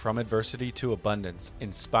book, From Adversity to Abundance,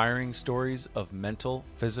 Inspiring Stories of Mental,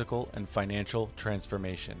 Physical, and Financial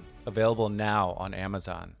Transformation. Available now on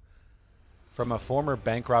Amazon. From a former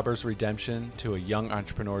bank robber's redemption to a young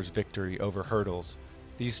entrepreneur's victory over hurdles,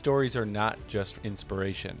 these stories are not just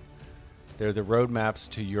inspiration. They're the roadmaps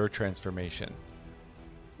to your transformation.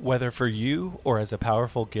 Whether for you or as a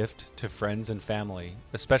powerful gift to friends and family,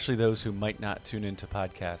 especially those who might not tune into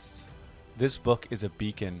podcasts, this book is a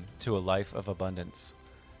beacon to a life of abundance.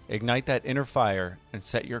 Ignite that inner fire and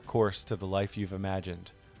set your course to the life you've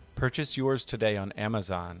imagined. Purchase yours today on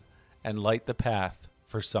Amazon and light the path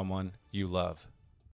for someone you love.